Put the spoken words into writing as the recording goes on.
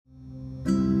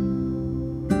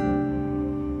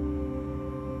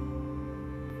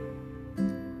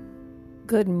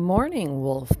Good morning,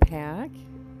 Wolf Pack.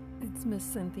 It's Miss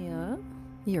Cynthia,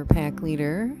 your pack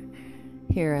leader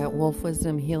here at Wolf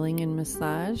Wisdom Healing and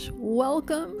Massage.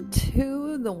 Welcome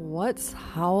to the What's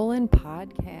Howlin'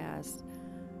 podcast.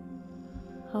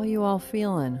 How you all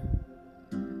feeling?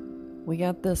 We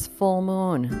got this full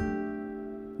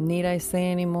moon. Need I say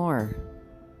any more?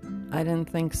 I didn't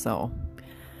think so.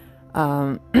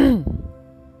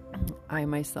 I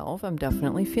myself, I'm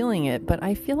definitely feeling it, but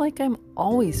I feel like I'm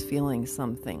always feeling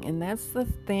something. And that's the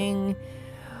thing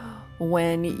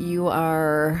when you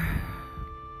are,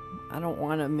 I don't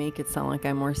want to make it sound like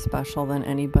I'm more special than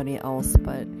anybody else,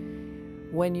 but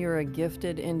when you're a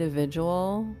gifted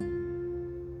individual,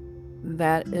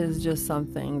 that is just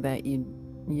something that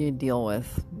you deal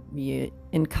with, you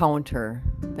encounter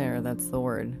there, that's the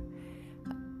word.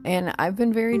 And I've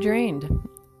been very drained,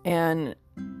 and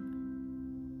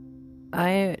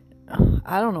I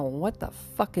don't know what the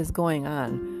fuck is going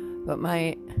on, but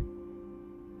my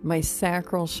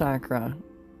sacral chakra,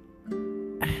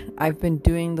 I've been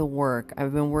doing the work.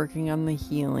 I've been working on the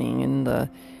healing and the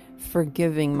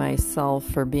forgiving myself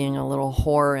for being a little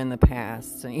whore in the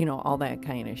past, and all that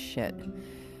kind of shit.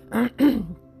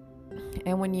 And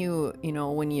when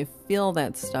you feel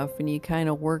that stuff and you kind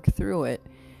of work through it,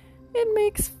 it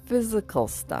makes physical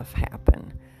stuff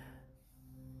happen.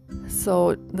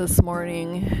 So this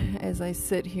morning, as I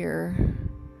sit here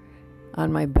on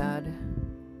my bed,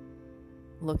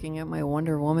 looking at my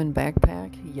Wonder Woman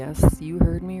backpack, yes, you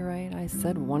heard me right, I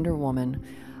said Wonder Woman,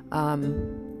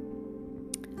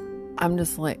 I'm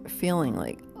just feeling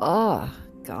like, oh,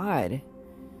 God.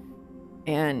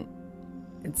 And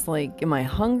it's like, am I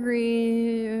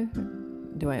hungry?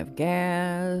 Do I have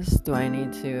gas? Do I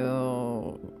need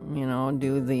to,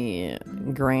 do the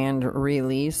grand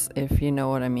release, if you know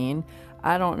what I mean?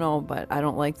 I don't know, but I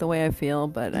don't like the way I feel,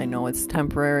 but I know it's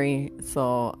temporary,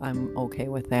 so I'm okay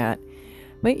with that.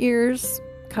 My ears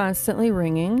constantly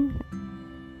ringing,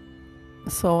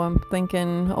 so I'm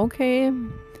thinking, okay,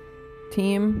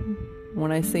 team.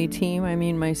 When I say team, I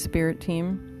mean my spirit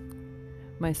team,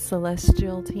 my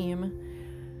celestial team.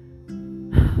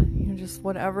 Just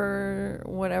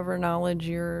whatever knowledge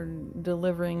you're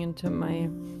delivering into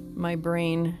my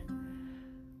brain,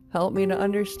 help me to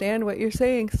understand what you're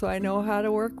saying so I know how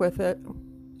to work with it.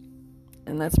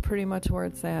 And that's pretty much where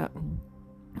it's at.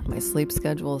 My sleep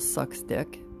schedule sucks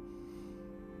dick,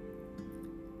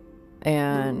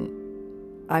 and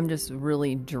I'm just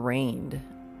really drained.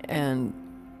 And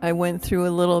I went through a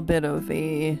little bit of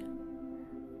a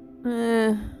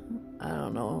I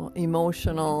don't know,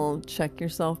 emotional check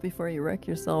yourself before you wreck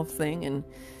yourself thing, and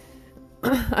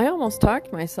I almost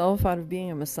talked myself out of being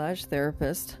a massage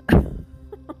therapist.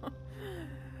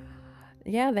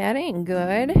 Yeah, that ain't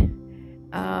good.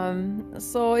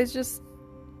 So it's just,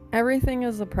 everything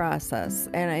is a process,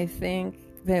 and I think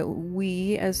that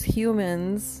we as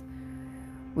humans,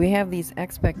 we have these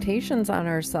expectations on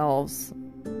ourselves,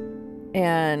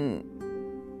 and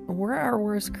we're our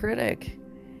worst critic,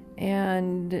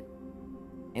 and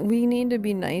we need to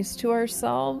be nice to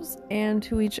ourselves and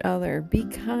to each other. Be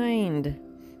kind.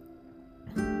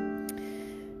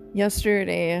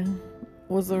 Yesterday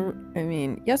was the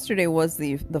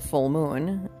full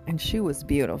moon, and she was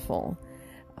beautiful.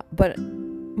 But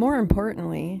more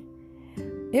importantly,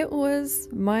 it was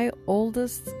my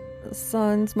oldest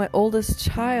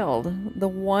child, the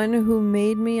one who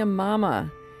made me a mama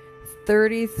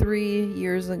 33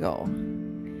 years ago.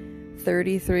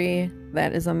 33,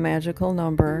 that is a magical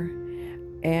number.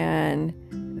 And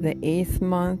the 8th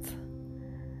month,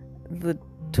 the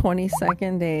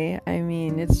 22nd day,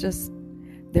 it's just,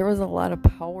 there was a lot of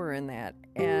power in that.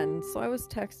 And so I was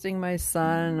texting my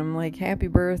son, and I'm like, happy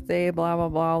birthday, blah, blah,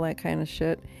 blah, all that kind of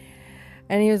shit.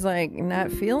 And he was like,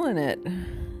 not feeling it.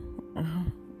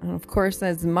 And of course,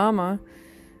 as mama,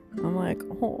 I'm like,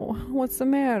 oh, what's the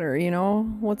matter?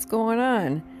 What's going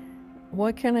on?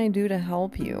 What can I do to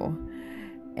help you?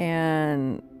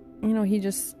 And, he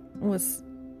just was,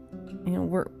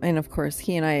 and of course,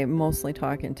 he and I mostly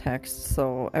talk in text,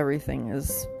 so everything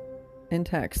is in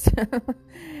text.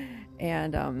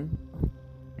 And,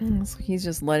 so he's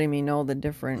just letting me know the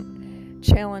different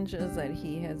challenges that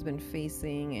he has been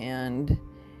facing, and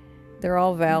they're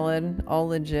all valid, all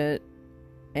legit.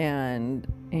 And,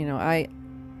 I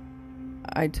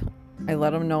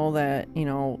let him know that,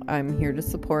 I'm here to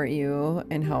support you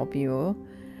and help you.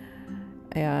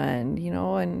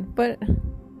 And, but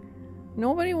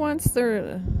nobody wants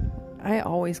I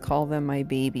always call them my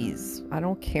babies. I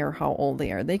don't care how old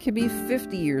they are. They could be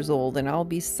 50 years old and I'll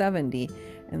be 70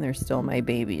 and they're still my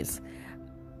babies.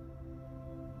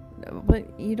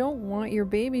 But you don't want your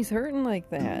babies hurting like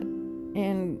that.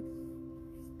 And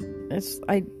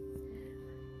I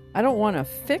don't want to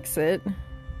fix it.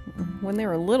 When they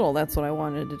were little, that's what I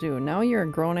wanted to do. Now you're a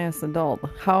grown-ass adult.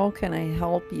 How can I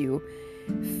help you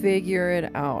figure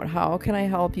it out? How can I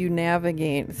help you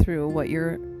navigate through what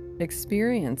you're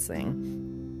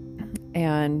experiencing?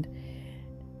 And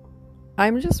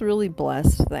I'm just really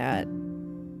blessed that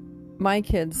my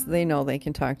kids, they know they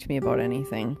can talk to me about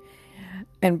anything.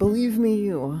 And believe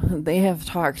me, they have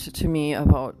talked to me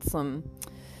about some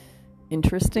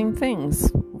interesting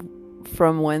things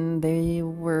from when they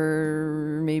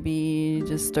were maybe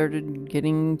just started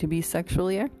getting to be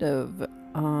sexually active.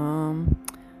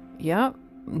 Yeah,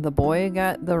 the boy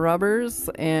got the rubbers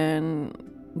and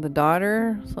the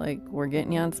daughter's like, we're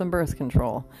getting you on some birth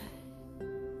control.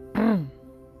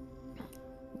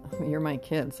 You're my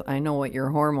kids. I know what your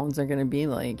hormones are going to be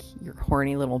like. You're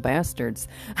horny little bastards.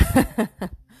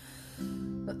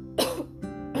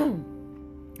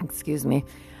 Excuse me.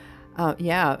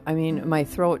 Yeah, I mean, my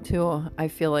throat too, I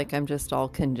feel like I'm just all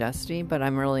congested, but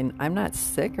I'm not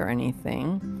sick or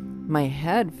anything. My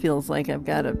head feels like I've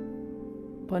got a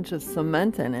bunch of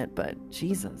cement in it, but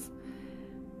Jesus.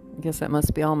 I guess that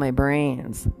must be all my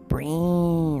brains.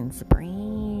 Brains.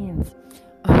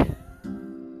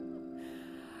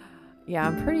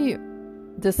 Yeah,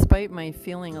 despite my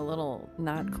feeling a little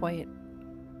not quite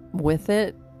with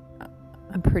it,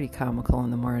 I'm pretty comical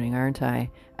in the morning, aren't I?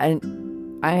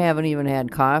 And I haven't even had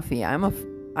coffee.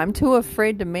 I'm too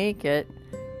afraid to make it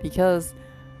because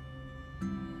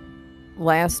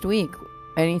last week,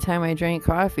 anytime I drank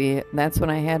coffee, that's when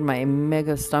I had my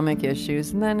mega stomach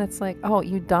issues. And then it's like, oh,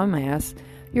 you dumbass,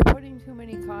 you're putting too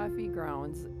many coffee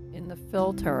grounds in the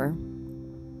filter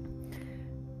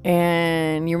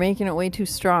and you're making it way too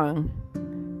strong.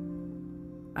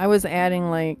 I was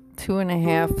adding like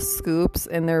 2.5 scoops,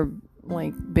 and they're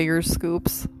like bigger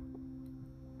scoops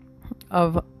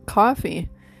of coffee.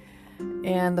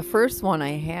 And the first one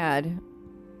I had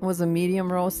was a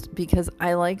medium roast because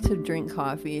I like to drink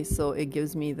coffee, so it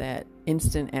gives me that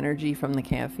instant energy from the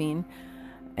caffeine.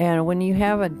 And when you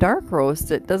have a dark roast,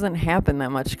 it doesn't happen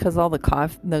that much because all the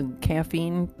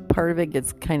caffeine part of it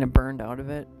gets kind of burned out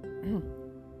of it.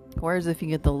 Whereas if you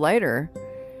get the lighter,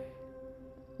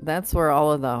 that's where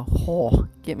all of the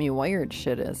get me wired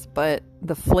shit is. But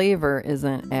the flavor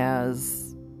isn't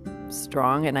as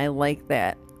strong, and I like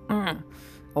that. I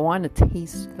want to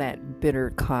taste that bitter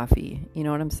coffee. You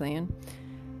know what I'm saying?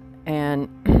 And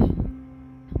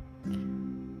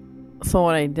so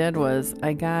what I did was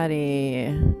I got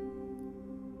it's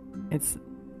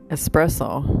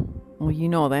espresso. Well, you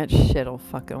know that shit'll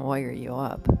fucking wire you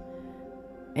up.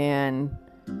 And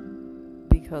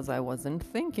because I wasn't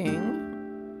thinking,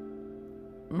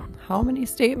 how many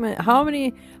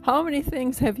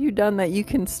things have you done that you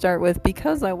can start with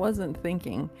because I wasn't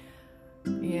thinking?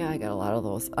 Yeah, I got a lot of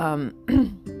those.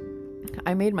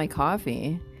 I made my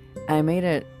coffee. I make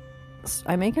it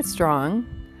strong.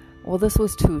 Well, this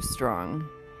was too strong,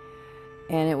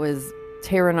 and it was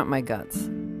tearing up my guts.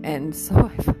 And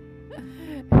so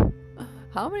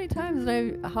how many times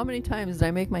did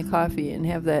I make my coffee and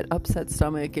have that upset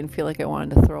stomach and feel like I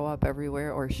wanted to throw up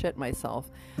everywhere or shit myself?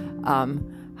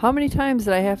 How many times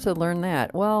did I have to learn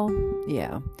that? Well,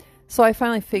 yeah. So I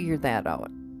finally figured that out.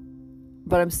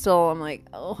 But I'm like,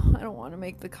 oh, I don't want to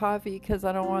make the coffee because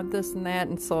I don't want this and that.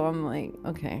 And so I'm like,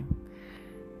 okay,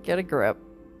 get a grip.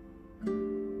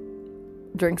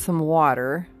 Drink some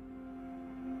water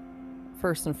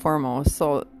first and foremost.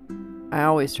 So I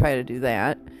always try to do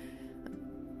that.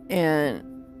 And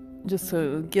just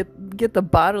to get the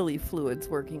bodily fluids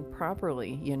working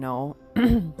properly, you know.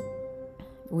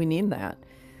 We need that.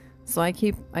 So I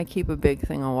keep a big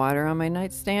thing of water on my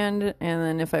nightstand, and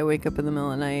then if I wake up in the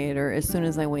middle of the night or as soon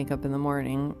as I wake up in the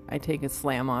morning, I take a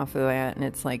slam off of that, and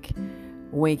it's like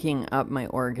waking up my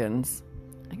organs.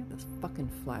 I got this fucking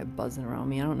fly buzzing around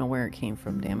me. I don't know where it came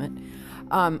from, damn it.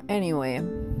 Anyway,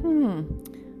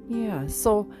 yeah,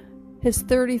 so his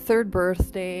 33rd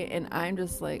birthday, and I'm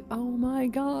just like, oh my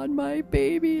God, my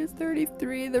baby is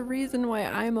 33, the reason why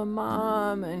I'm a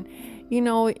mom. And, you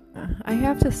know, I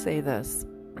have to say this.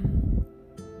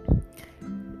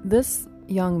 This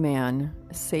young man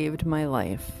saved my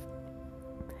life.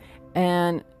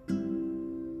 And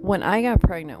when I got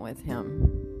pregnant with him,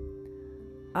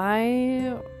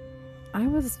 I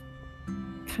was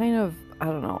kind of, I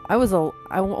don't know, I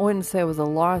wouldn't say I was a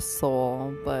lost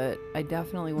soul, but I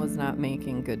definitely was not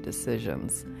making good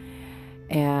decisions.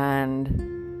 And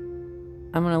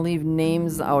I'm going to leave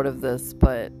names out of this,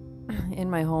 but in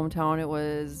my hometown, it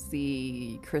was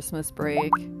the Christmas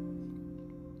break.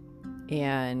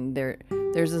 And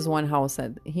there's this one house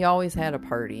that he always had a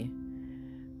party.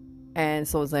 And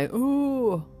so it was like,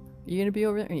 ooh, you gonna be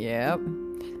over there? Yep.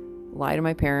 Lie to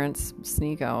my parents,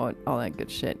 sneak out, all that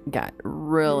good shit. Got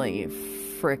really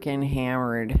freaking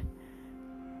hammered.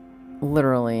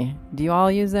 Literally. Do you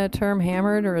all use that term,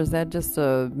 hammered, or is that just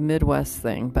a Midwest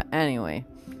thing? But anyway,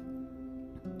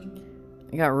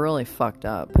 I got really fucked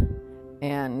up.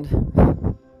 And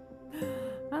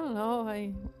I don't know,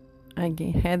 I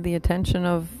had the attention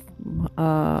of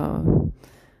a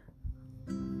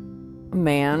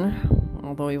man,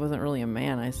 although he wasn't really a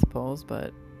man, I suppose,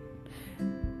 but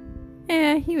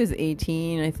he was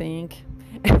 18, I think.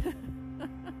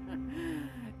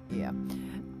 Yeah.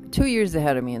 2 years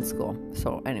ahead of me in school.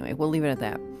 So anyway, we'll leave it at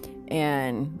that.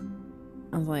 And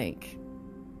I was like,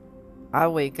 I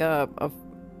wake up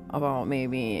about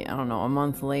maybe, I don't know, a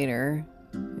month later,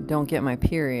 don't get my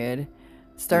period,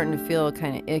 starting to feel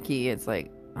kind of icky. It's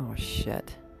like, oh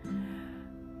shit.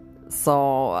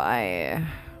 So I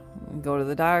go to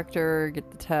the doctor, get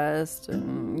the test,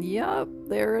 and yep,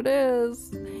 there it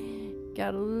is.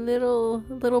 Got a little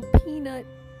peanut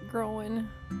growing.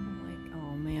 I'm like,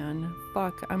 oh man,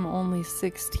 fuck, I'm only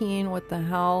 16, what the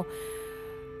hell?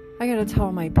 I gotta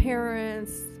tell my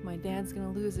parents, my dad's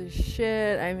gonna lose his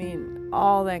shit. I mean,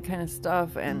 all that kind of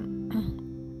stuff. And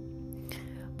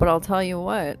but I'll tell you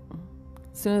what,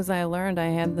 as soon as I learned I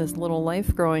had this little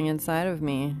life growing inside of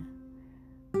me,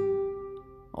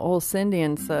 old Cindy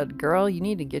and said, girl, you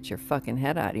need to get your fucking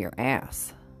head out of your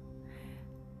ass.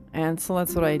 And so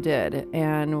that's what I did.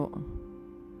 And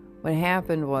what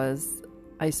happened was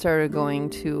I started going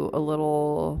to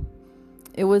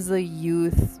it was a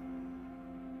youth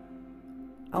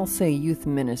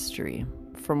ministry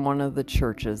from one of the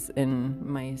churches in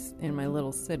my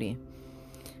little city.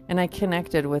 And I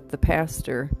connected with the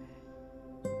pastor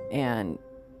and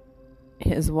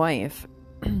his wife.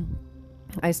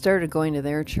 I started going to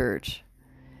their church.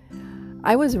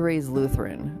 I was raised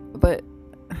Lutheran, but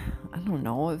I don't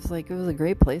know, it was a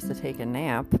great place to take a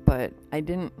nap, but I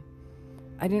didn't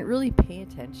really pay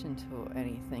attention to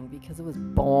anything because it was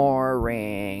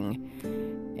boring.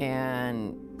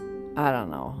 And I don't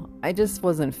know, I just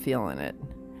wasn't feeling it.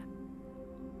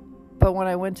 But when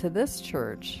I went to this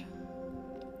church,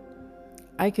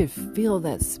 I could feel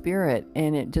that spirit,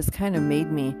 and it just kind of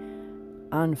made me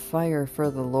on fire for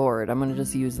the Lord. I'm going to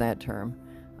just use that term.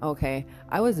 Okay.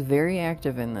 I was very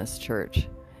active in this church.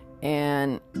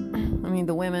 And I mean,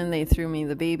 the women, they threw me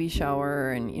the baby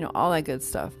shower and, all that good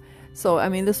stuff. So, I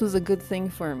mean, this was a good thing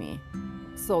for me.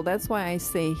 So that's why I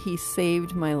say he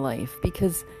saved my life,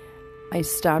 because I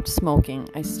stopped smoking.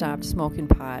 I stopped smoking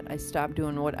pot. I stopped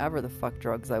doing whatever the fuck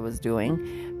drugs I was doing.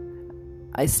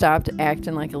 I stopped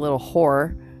acting like a little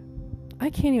whore. I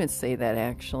can't even say that,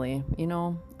 actually.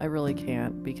 I really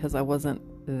can't, because I wasn't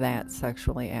that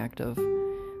sexually active.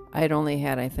 I'd only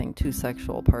had, I think, 2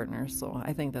 sexual partners, so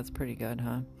I think that's pretty good,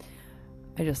 huh?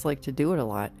 I just like to do it a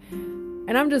lot.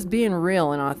 And I'm just being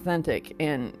real and authentic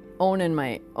and owning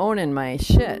my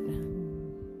shit.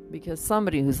 Because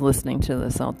somebody who's listening to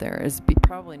this out there is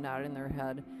probably nodding their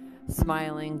head,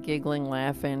 smiling, giggling,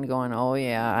 laughing, going, oh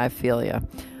yeah, I feel ya.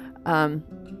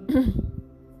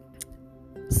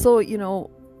 So,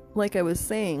 like I was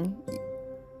saying,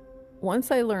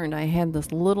 once I learned I had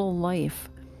this little life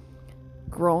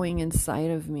growing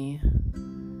inside of me,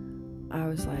 I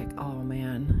was like, oh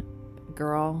man,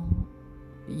 girl,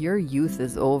 your youth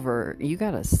is over. You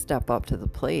gotta step up to the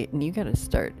plate and you gotta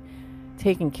start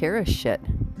taking care of shit.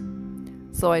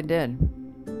 So I did.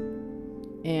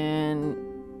 And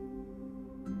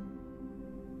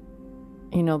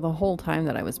the whole time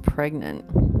that I was pregnant,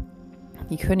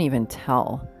 you couldn't even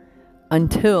tell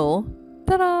until,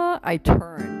 ta-da, I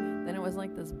turned. Then it was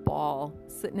like this ball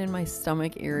sitting in my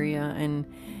stomach area. And,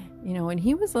 and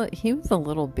he was a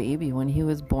little baby when he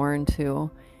was born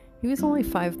too. He was only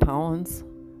 5 pounds.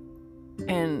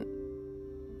 And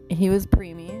he was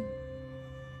preemie.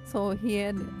 So he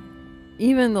had,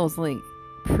 even those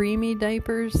preemie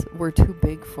diapers were too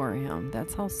big for him.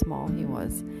 That's how small he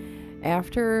was.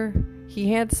 After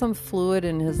he had some fluid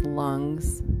in his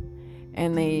lungs,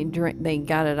 and they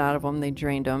got it out of him. They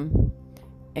drained him,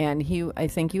 and I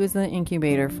think he was in the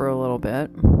incubator for a little bit.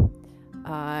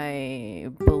 I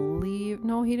believe,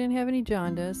 no, he didn't have any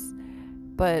jaundice,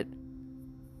 but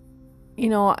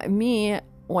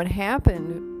what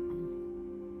happened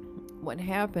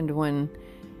when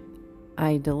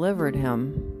I delivered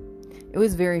him, it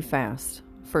was very fast.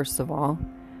 First of all,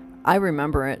 I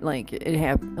remember it like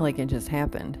it just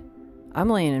happened. I'm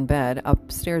laying in bed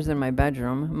upstairs in my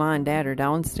bedroom. Ma and Dad are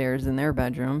downstairs in their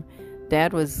bedroom.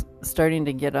 Dad was starting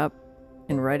to get up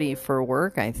and ready for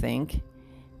work, I think,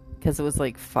 because it was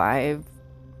like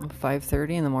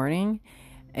 5:30 in the morning.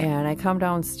 And I come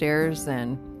downstairs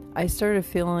and I started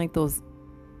feeling like those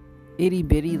itty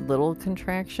bitty little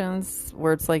contractions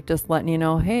where it's like just letting you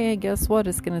know, hey, guess what?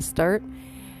 It's going to start.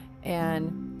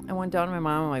 And I went down to my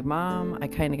mom. I'm like, Mom, I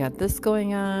kind of got this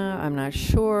going on. I'm not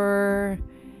sure.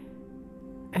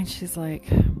 And she's like,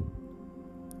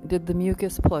 did the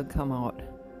mucus plug come out?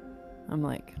 I'm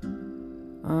like,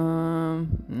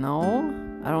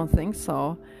 no, I don't think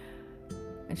so.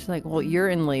 And she's like, well, you're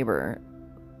in labor.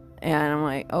 And I'm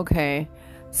like, okay.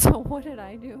 So what did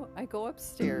I do? I go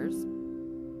upstairs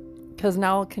because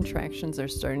now contractions are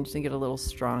starting to get a little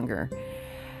stronger.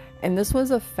 And this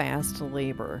was a fast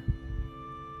labor.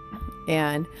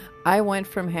 And I went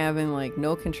from having like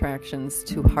no contractions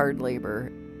to hard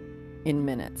labor in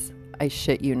minutes. I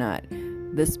shit you not.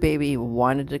 This baby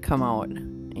wanted to come out.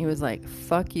 He was like,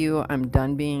 fuck you. I'm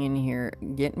done being in here.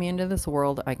 Get me into this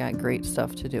world. I got great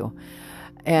stuff to do.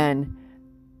 And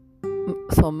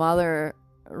so mother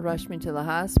rushed me to the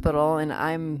hospital, and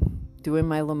I'm doing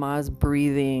my Lamaze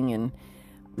breathing, and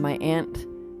my aunt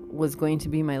was going to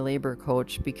be my labor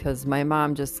coach because my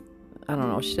mom just, I don't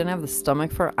know, she didn't have the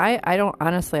stomach for it. I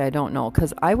don't know,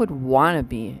 because I would want to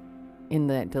be in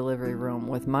that delivery room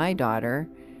with my daughter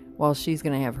while she's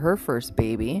going to have her first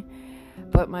baby.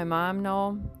 But my mom,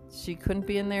 no, she couldn't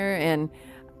be in there. And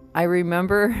I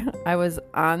remember I was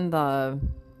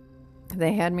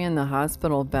they had me in the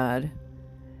hospital bed.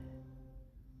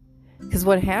 Because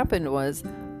what happened was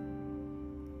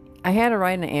I had to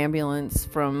ride an ambulance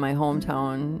from my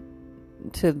hometown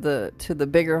to the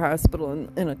bigger hospital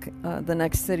in the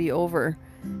next city over,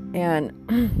 and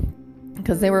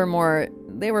because they were more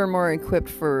equipped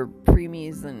for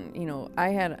preemies, and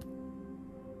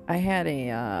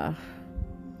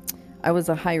I was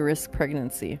a high risk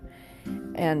pregnancy.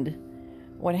 And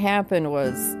what happened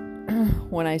was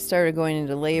when I started going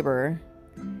into labor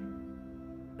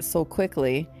so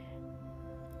quickly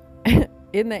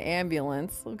in the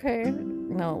ambulance, okay?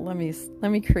 Now let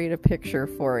me create a picture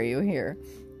for you here.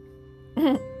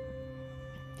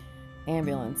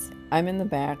 Ambulance. I'm in the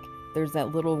back. There's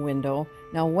that little window.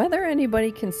 Now whether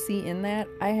anybody can see in that,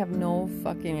 I have no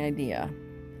fucking idea.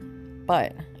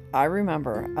 But I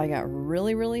remember I got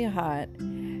really, really hot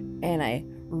and I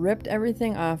ripped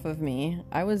everything off of me.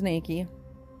 I was naked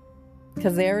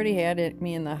because they already had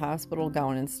me in the hospital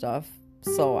gown and stuff.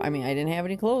 So, I mean, I didn't have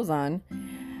any clothes on.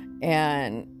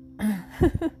 And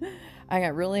I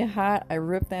got really hot. I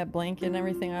ripped that blanket and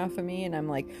everything off of me. And I'm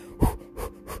like,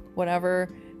 whatever,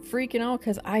 freaking out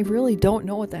because I really don't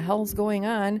know what the hell's going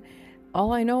on.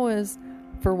 All I know is,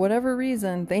 for whatever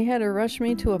reason, they had to rush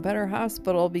me to a better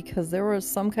hospital because there was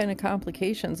some kind of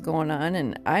complications going on.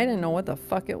 And I didn't know what the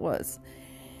fuck it was.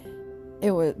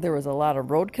 There was a lot of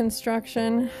road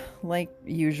construction, like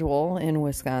usual in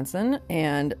Wisconsin.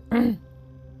 And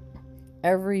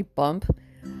every bump,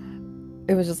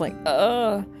 it was just like,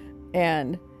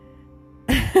 and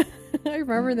I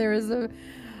remember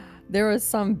there was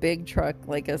some big truck,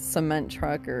 like a cement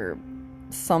truck or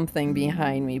something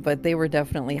behind me, but they were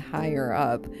definitely higher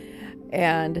up.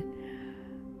 And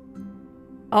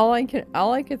all I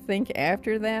could think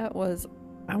after that was,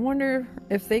 I wonder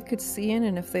if they could see in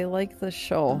and if they like the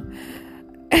show.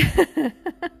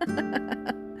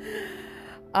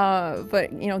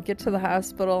 But get to the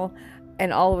hospital,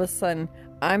 and all of a sudden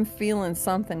I'm feeling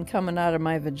something coming out of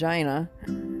my vagina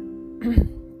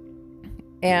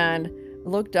and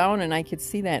look down and I could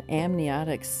see that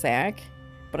amniotic sac,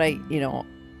 but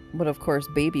but of course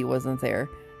baby wasn't there.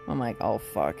 I'm like, oh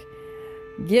fuck.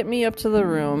 Get me up to the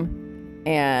room,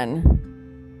 and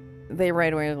they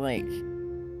right away were like,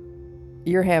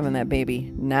 you're having that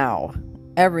baby now.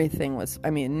 Everything was,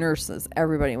 nurses,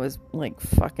 everybody was like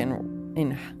fucking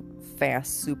in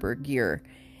fast super gear.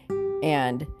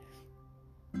 And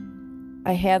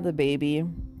I had the baby,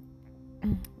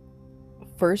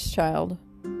 first child,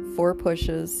 4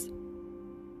 pushes,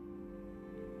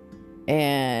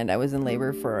 and I was in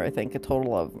labor for, I think, a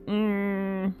total of,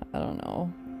 I don't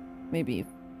know, maybe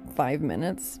 5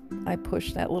 minutes. I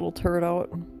pushed that little turd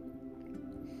out.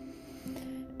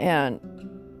 And,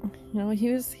 he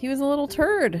was a little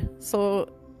turd.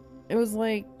 So it was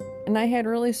like, and I had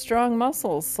really strong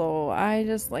muscles. So I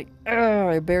just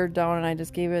I bared down and I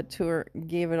just gave it to her,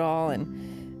 gave it all.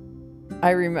 And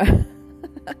I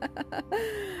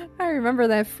remember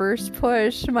that first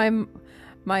push. My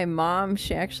mom,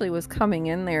 she actually was coming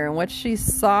in there, and what she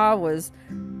saw was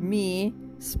me,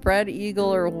 spread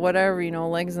eagle or whatever,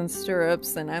 legs in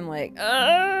stirrups, and I'm like,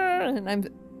 and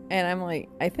I'm like,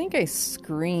 I think I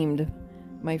screamed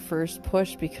my first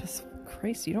push because,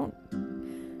 Christ,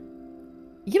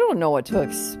 you don't know what to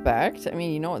expect. I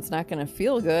mean, you know it's not going to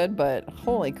feel good, but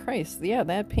holy Christ, yeah,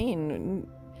 that pain,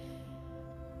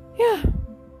 yeah,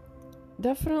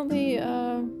 definitely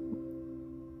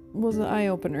was an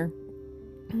eye-opener.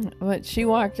 But she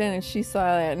walked in and she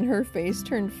saw that, and her face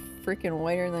turned freaking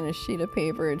whiter than a sheet of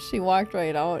paper, and she walked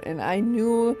right out, and I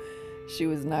knew she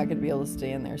was not going to be able to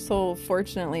stay in there. So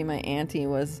fortunately, my auntie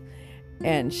was,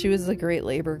 and she was a great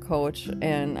labor coach,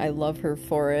 and I love her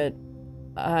for it.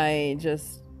 And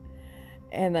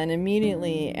then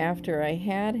immediately after I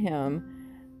had him,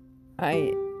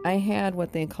 I had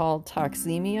what they called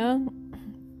toxemia,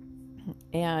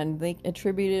 and they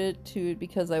attributed it to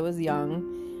because I was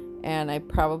young, and I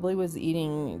probably was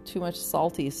eating too much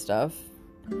salty stuff.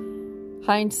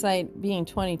 Hindsight being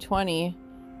 2020,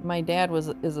 my dad is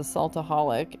a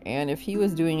saltaholic, and if he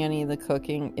was doing any of the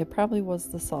cooking, it probably was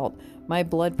the salt. My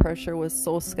blood pressure was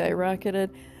so skyrocketed.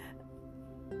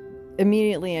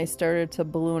 Immediately I started to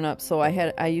balloon up. So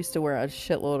I used to wear a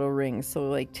shitload of rings. So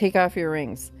like, take off your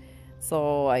rings.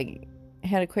 So I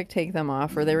had to quick take them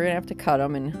off, or they were gonna have to cut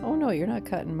them. And oh no, you're not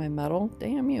cutting my metal.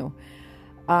 Damn you.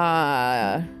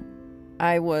 I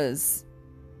was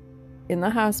in the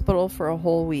hospital for a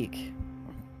whole week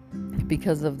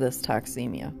because of this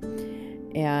toxemia.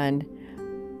 And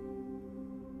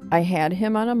I had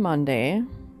him on a Monday.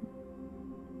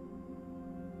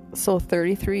 So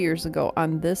 33 years ago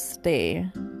on this day,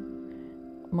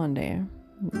 Monday,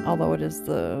 although it is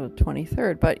the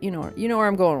 23rd, but you know where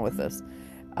I'm going with this.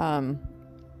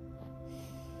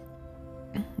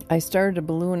 I started to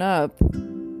balloon up,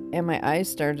 and my eyes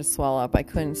started to swell up. I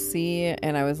couldn't see,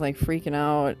 and I was like freaking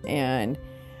out, and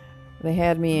they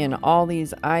had me in all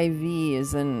these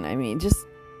IVs, and I mean,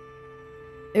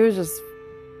 there was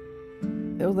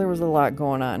a lot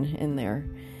going on in there.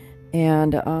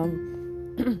 And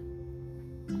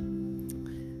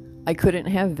I couldn't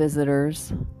have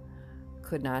visitors,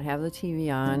 could not have the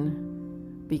TV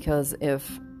on, because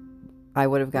if I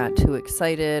would have got too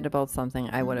excited about something,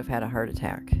 I would have had a heart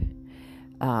attack.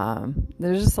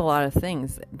 There's just a lot of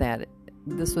things that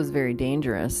this was very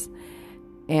dangerous.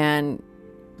 And,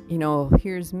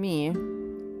 here's me,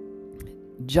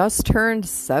 just turned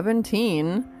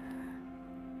 17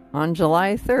 on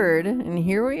July 3rd, and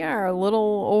here we are a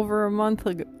little over a month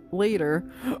later.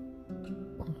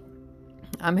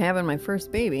 I'm having my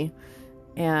first baby,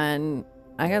 and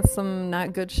I got some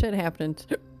not good shit happening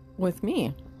with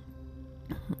me.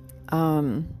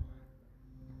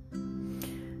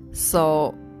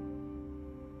 So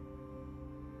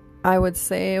I would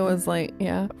say it was like,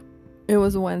 yeah, it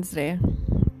was Wednesday.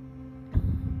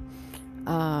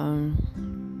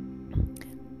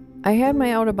 I had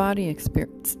my out-of-body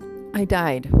experience. I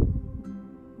died.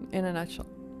 In a nutshell,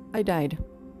 I died.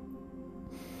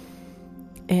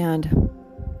 And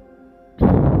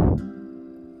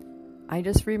I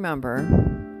just remember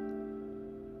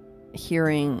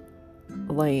hearing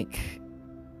like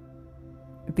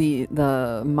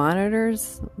the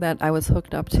monitors that I was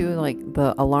hooked up to, like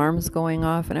the alarms going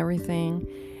off and everything,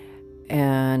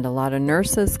 and a lot of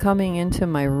nurses coming into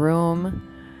my room.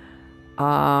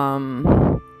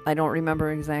 I don't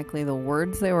remember exactly the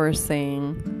words they were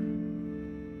saying,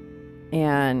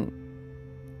 and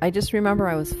I just remember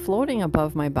I was floating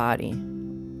above my body.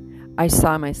 I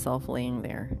saw myself laying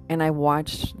there, and I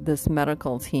watched this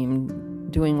medical team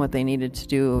doing what they needed to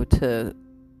do to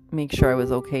make sure I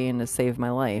was okay and to save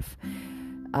my life.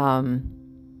 And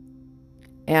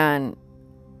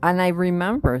I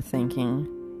remember thinking,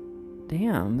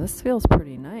 damn, this feels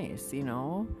pretty nice,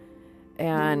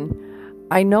 And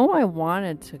I know I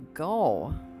wanted to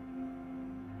go,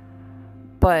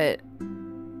 but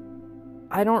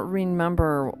I don't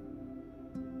remember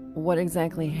what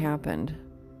exactly happened.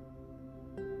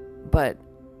 But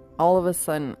all of a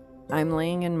sudden, I'm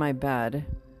laying in my bed,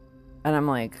 and I'm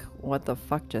like, what the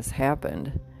fuck just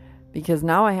happened? Because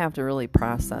now I have to really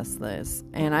process this.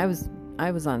 And I was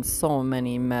on so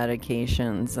many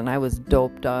medications, and I was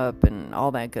doped up and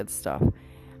all that good stuff.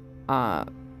 I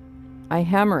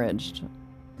hemorrhaged,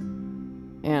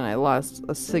 and I lost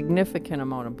a significant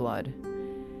amount of blood.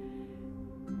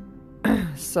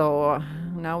 So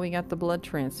now we got the blood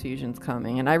transfusions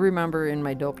coming. And I remember in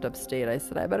my doped up state, I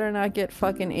said, I better not get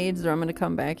fucking AIDS, or I'm going to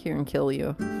come back here and kill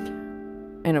you.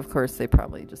 And of course, they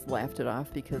probably just laughed it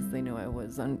off because they knew I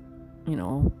was,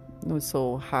 was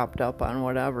so hopped up on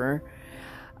whatever.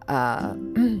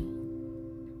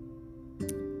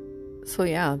 So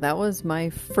yeah, that was my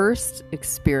first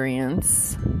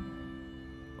experience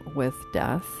with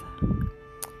death.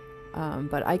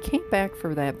 But I came back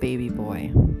for that baby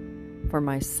boy, for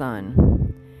my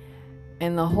son.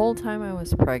 And the whole time I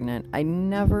was pregnant, I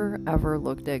never ever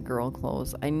looked at girl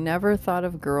clothes. I never thought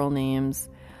of girl names.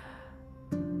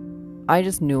 I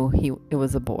just knew it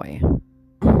was a boy.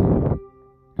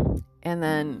 And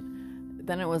then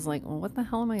it was like, well, what the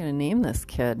hell am I going to name this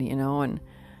kid, And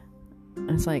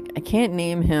it's like, I can't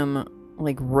name him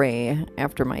like Ray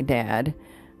after my dad.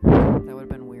 That would have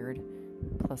been weird.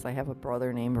 Plus I have a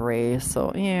brother named Ray,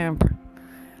 so yeah.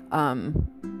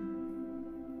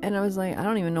 And I was like, I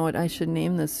don't even know what I should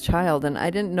name this child. And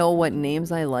I didn't know what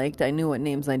names I liked. I knew what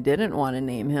names I didn't want to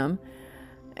name him.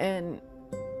 And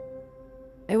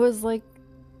it was like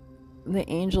the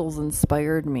angels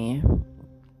inspired me.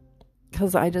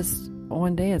 Because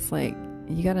one day it's like,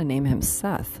 you got to name him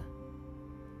Seth.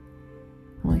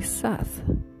 I'm like, Seth.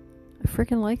 I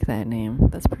freaking like that name.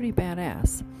 That's pretty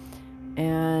badass.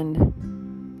 And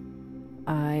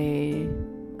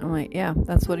I'm like, yeah,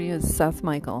 that's what he is, Seth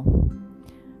Michael.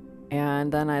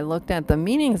 And then I looked at the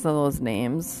meanings of those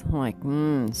names. I'm like,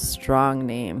 strong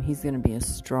name. He's going to be a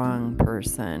strong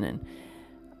person and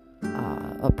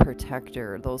a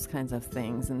protector, those kinds of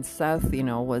things. And Seth,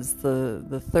 was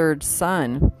the third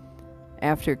son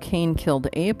after Cain killed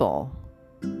Abel.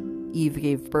 Eve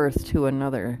gave birth to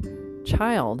another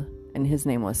child, and his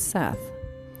name was Seth.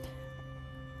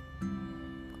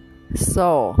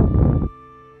 So,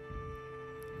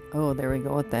 oh, there we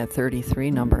go with that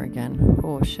 33 number again.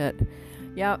 Oh, shit.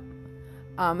 Yep.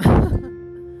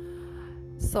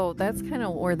 So that's kind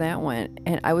of where that went.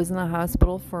 And I was in the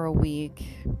hospital for a week.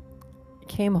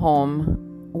 Came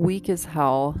home, weak as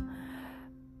hell.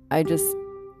 I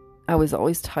was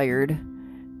always tired.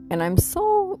 And I'm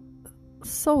so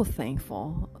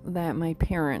thankful that my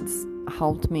parents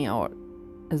helped me out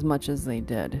as much as they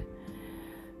did.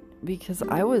 Because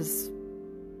I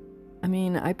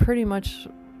pretty much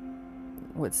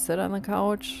would sit on the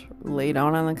couch, lay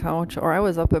down on the couch, or I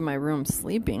was up in my room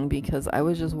sleeping because I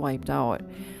was just wiped out.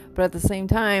 But at the same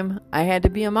time, I had to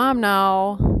be a mom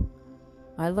now.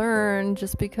 I learned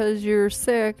just because you're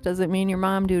sick doesn't mean your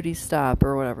mom duties stop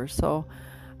or whatever. So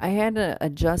I had to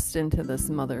adjust into this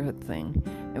motherhood thing.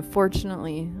 And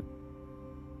fortunately,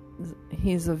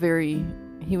 he was a very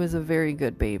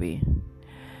good baby.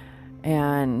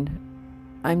 And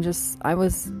I'm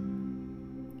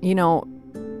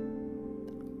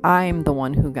the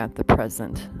one who got the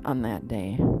present on that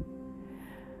day.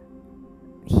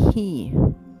 He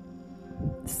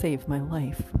saved my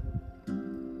life.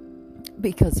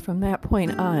 Because from that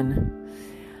point on,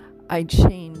 I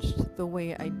changed the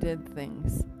way I did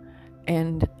things.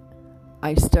 And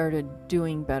I started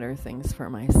doing better things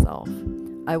for myself.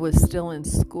 I was still in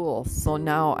school, so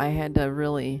now I had to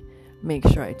really make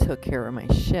sure I took care of my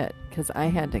shit. Because I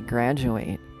had to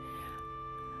graduate.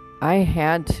 I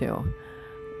had to.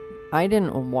 I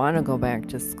didn't want to go back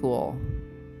to school.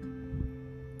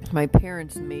 My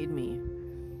parents made me,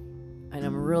 and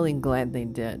I'm really glad they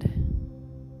did.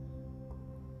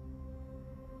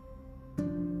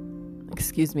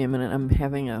 Excuse me a minute, I'm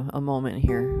having a moment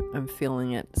here. I'm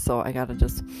feeling it, so I gotta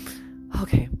just...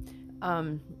 Okay.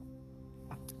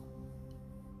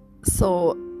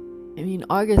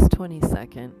 August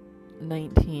 22nd,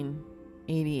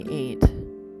 1988,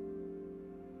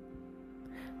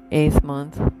 8th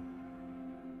month,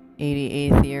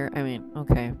 88th year.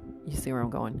 Okay, you see where I'm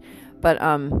going. But,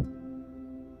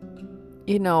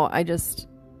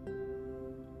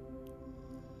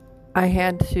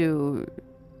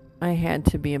 I had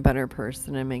to be a better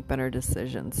person and make better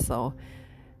decisions. So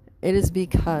it is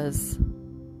because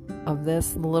of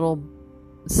this little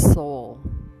soul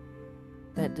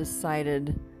that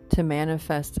decided to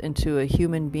manifest into a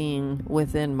human being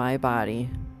within my body.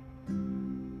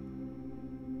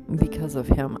 Because of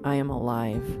him, I am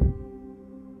alive.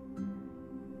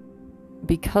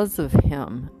 Because of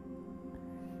him,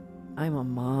 I'm a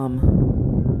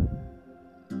mom.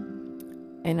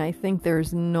 And I think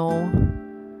there's no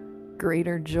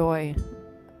greater joy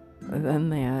than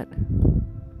that.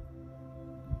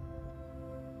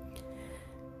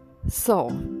 So,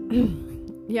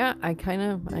 yeah, I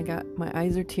got, my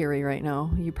eyes are teary right now.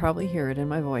 You probably hear it in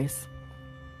my voice.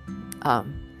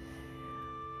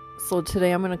 So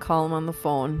today I'm going to call him on the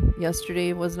phone.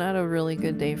 Yesterday was not a really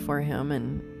good day for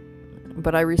him,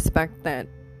 but I respect that.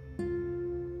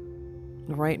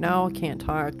 Right now I can't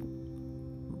talk,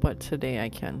 but today I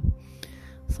can.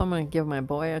 So I'm going to give my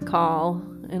boy a call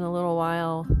in a little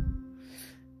while.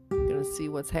 I'm going to see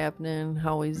what's happening,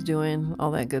 how he's doing,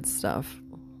 all that good stuff.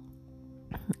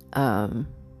 My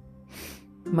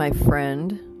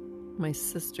friend, my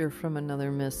sister from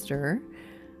another mister,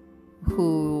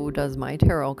 who does my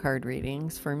tarot card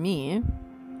readings for me,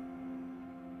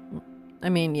 I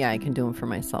mean, yeah, I can do them for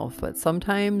myself, but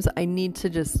sometimes I need to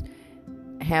just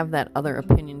have that other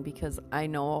opinion because I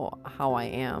know how I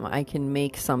am. I can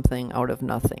make something out of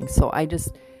nothing. So I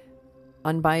just,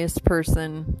 unbiased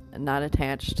person, not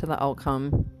attached to the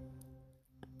outcome.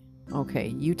 Okay,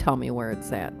 you tell me where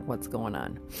it's at, what's going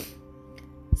on.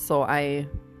 So I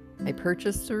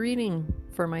purchased a reading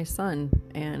for my son,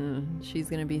 and she's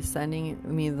going to be sending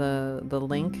me the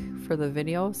link for the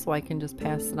video so I can just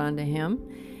pass it on to him.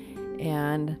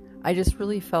 And I just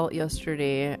really felt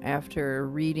yesterday after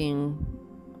reading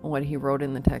what he wrote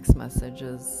in the text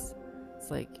messages, it's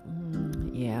like,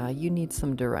 yeah, you need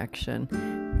some direction.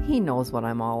 He knows what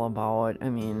I'm all about. I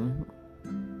mean,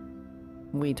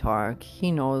 we talk.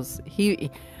 He knows.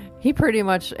 He pretty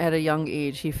much at a young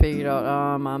age, he figured out,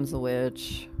 oh, mom's a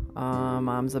witch.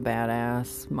 Mom's a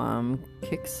badass. Mom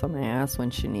kicks some ass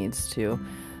when she needs to.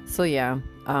 So yeah,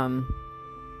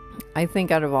 I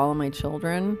think out of all of my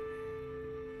children,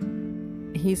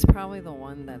 he's probably the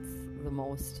one that's the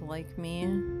most like me.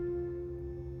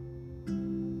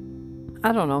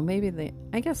 I don't know,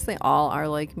 I guess they all are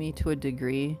like me to a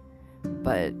degree,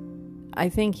 but I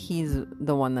think he's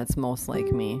the one that's most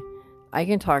like me. I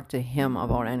can talk to him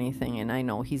about anything, and I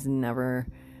know he's never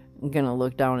gonna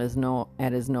look down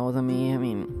at his nose at me. I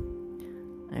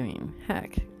mean,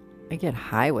 heck, I get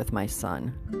high with my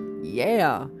son.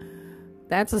 Yeah,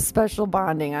 that's a special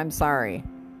bonding. I'm sorry,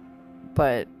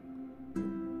 but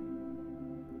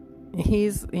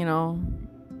he's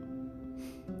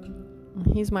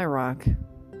my rock.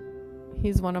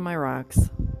 He's one of my rocks,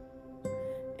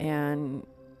 and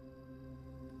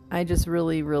I just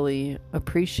really, really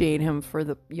appreciate him for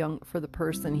the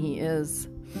person he is.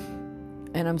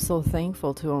 And I'm so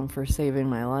thankful to him for saving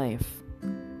my life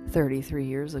 33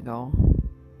 years ago.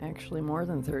 Actually, more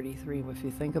than 33 if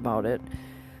you think about it.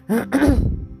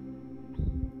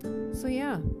 So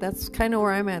yeah, that's kind of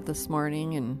where I'm at this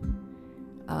morning. And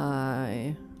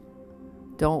I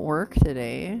don't work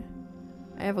today.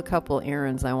 I have a couple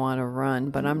errands I want to run,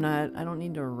 but I don't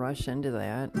need to rush into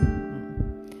that.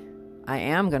 I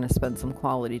am going to spend some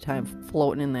quality time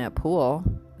floating in that pool.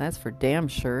 That's for damn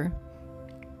sure.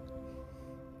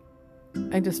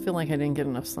 I just feel like I didn't get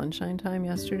enough sunshine time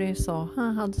yesterday, so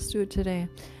I'll just do it today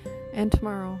and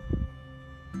tomorrow.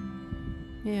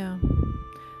 Yeah.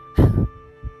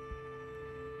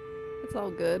 It's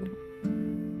all good.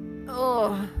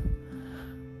 Oh,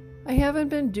 I haven't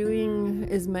been doing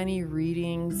as many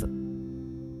readings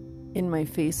in my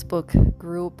Facebook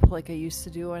group like I used to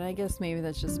do, and I guess maybe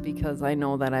that's just because I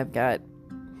know that I've got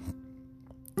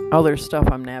other stuff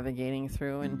I'm navigating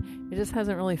through, and it just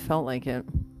hasn't really felt like it.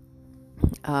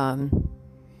 I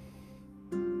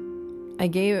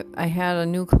had a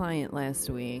new client last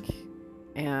week,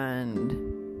 and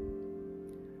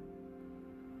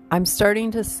I'm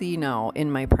starting to see now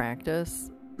in my practice,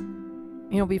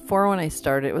 before when I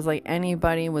started, it was like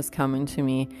anybody was coming to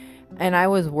me, and I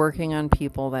was working on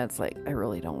people that's like, I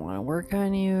really don't want to work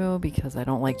on you because I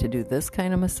don't like to do this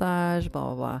kind of massage,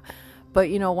 blah, blah, blah. But,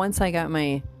 once I got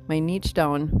my niche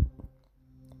down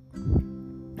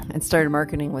and started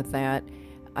marketing with that,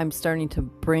 I'm starting to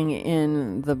bring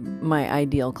in my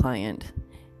ideal client.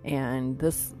 And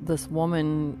this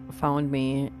woman found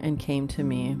me and came to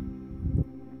me,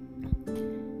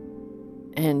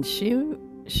 and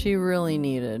she really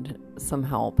needed some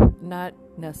help, not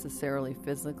necessarily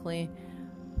physically.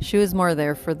 She was more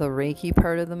there for the Reiki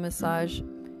part of the massage,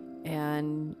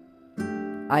 and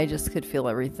I just could feel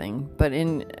everything. But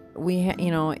in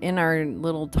our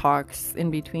little talks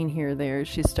in between here there,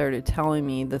 she started telling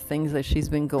me the things that she's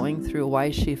been going through,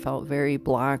 why she felt very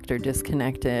blocked or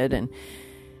disconnected, and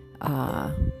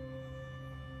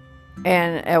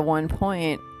at one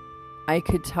point I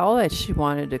could tell that she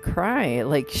wanted to cry,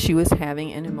 like she was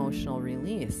having an emotional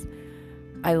release.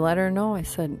 I let her know, I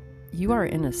said, you are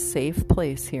in a safe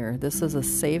place here. This is a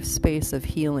safe space of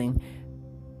healing.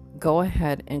 Go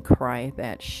ahead and cry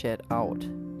that shit out.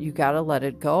 You gotta let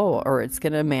it go, or it's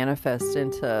gonna manifest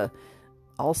into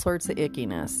all sorts of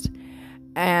ickiness.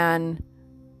 And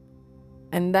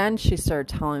then she started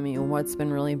telling me what's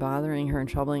been really bothering her and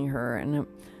troubling her. And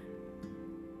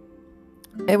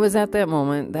it was at that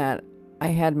moment that I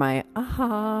had my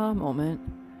aha moment.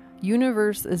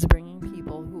 Universe is bringing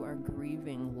people who are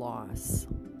grieving loss.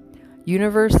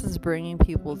 Universe is bringing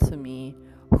people to me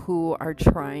who are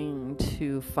trying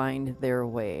to find their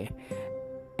way.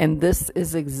 And this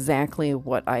is exactly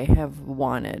what I have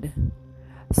wanted.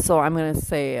 So I'm going to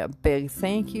say a big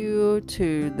thank you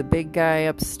to the big guy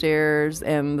upstairs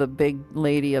and the big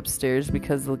lady upstairs,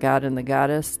 because the God and the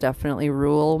Goddess definitely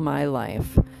rule my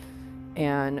life.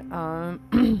 And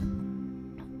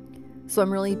So I'm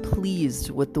really pleased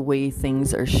with the way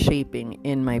things are shaping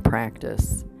in my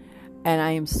practice. And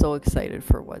I am so excited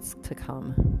for what's to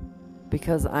come.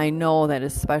 Because I know that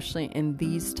especially in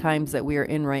these times that we are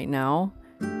in right now,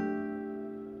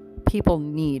 people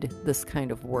need this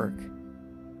kind of work.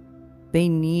 They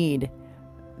need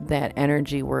that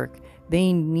energy work.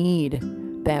 They need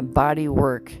that body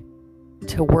work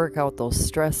to work out those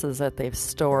stresses that they've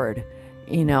stored,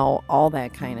 all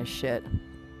that kind of shit.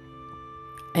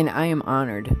 And I am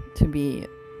honored to be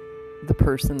the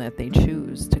person that they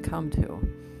choose to come to.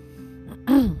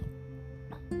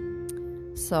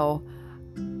 So,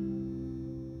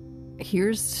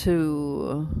 here's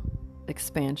to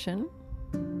expansion.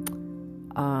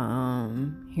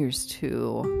 Here's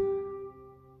to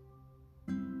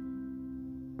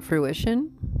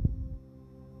fruition.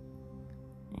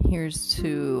 Here's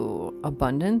to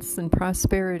abundance and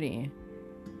prosperity.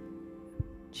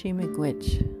 Chi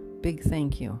Miigwech, big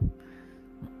thank you.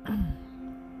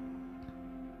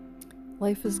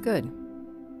 Life is good.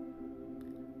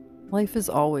 Life is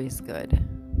always good.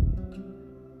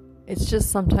 It's just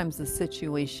sometimes the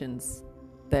situations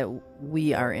that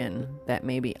we are in that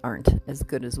maybe aren't as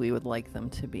good as we would like them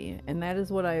to be. And that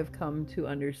is what I have come to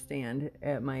understand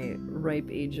at my ripe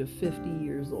age of 50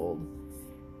 years old.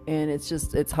 And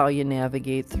it's how you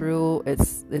navigate through.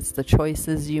 It's the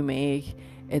choices you make.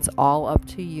 It's all up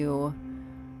to you.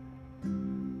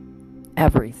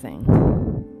 Everything.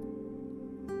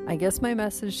 I guess my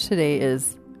message today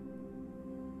is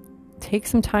take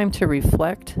some time to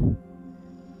reflect.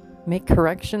 Make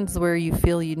corrections where you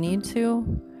feel you need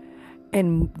to,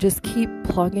 and just keep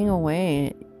plugging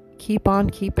away. Keep on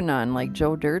keeping on, like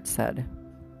Joe Dirt said.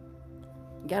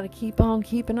 You gotta keep on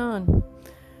keeping on.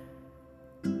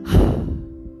 And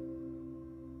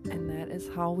that is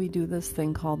how we do this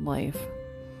thing called life.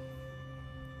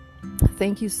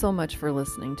 Thank you so much for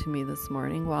listening to me this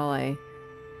morning while I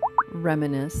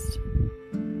reminisced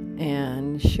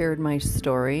and shared my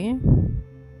story.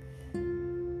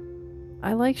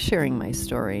 I like sharing my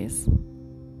stories.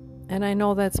 And I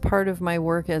know that's part of my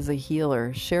work as a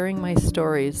healer, sharing my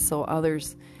stories so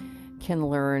others can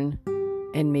learn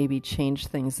and maybe change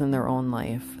things in their own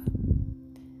life.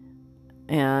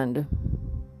 And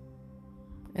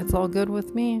it's all good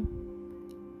with me.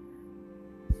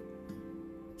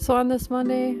 So on this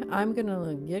Monday, I'm going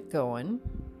to get going.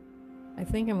 I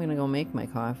think I'm going to go make my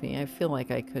coffee. I feel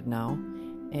like I could now.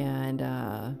 And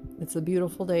it's a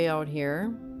beautiful day out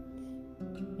here.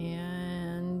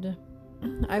 And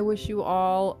I wish you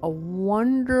all a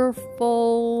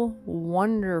wonderful,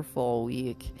 wonderful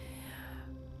week.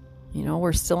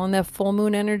 We're still in that full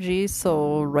moon energy,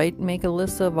 so make a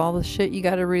list of all the shit you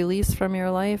got to release from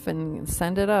your life and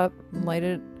send it up, light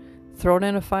it, throw it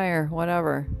in a fire,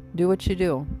 whatever. Do what you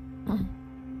do.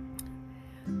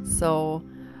 So,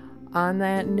 on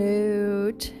that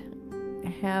note,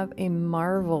 have a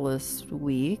marvelous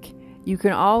week. You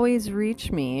can always reach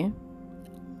me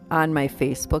on my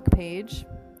Facebook page,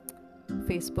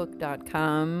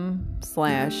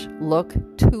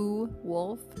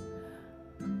 facebook.com/look2wolf,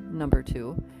 number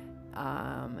 2.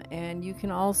 And you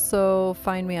can also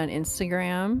find me on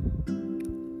Instagram,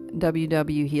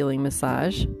 WW Healing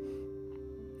Massage.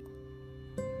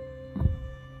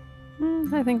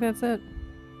 I think that's it.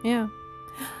 Yeah.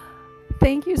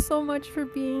 Thank you so much for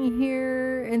being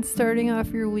here and starting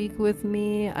off your week with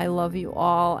me. I love you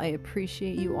all. I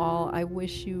appreciate you all. I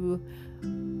wish you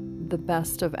the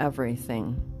best of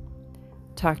everything.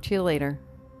 Talk to you later.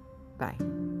 Bye.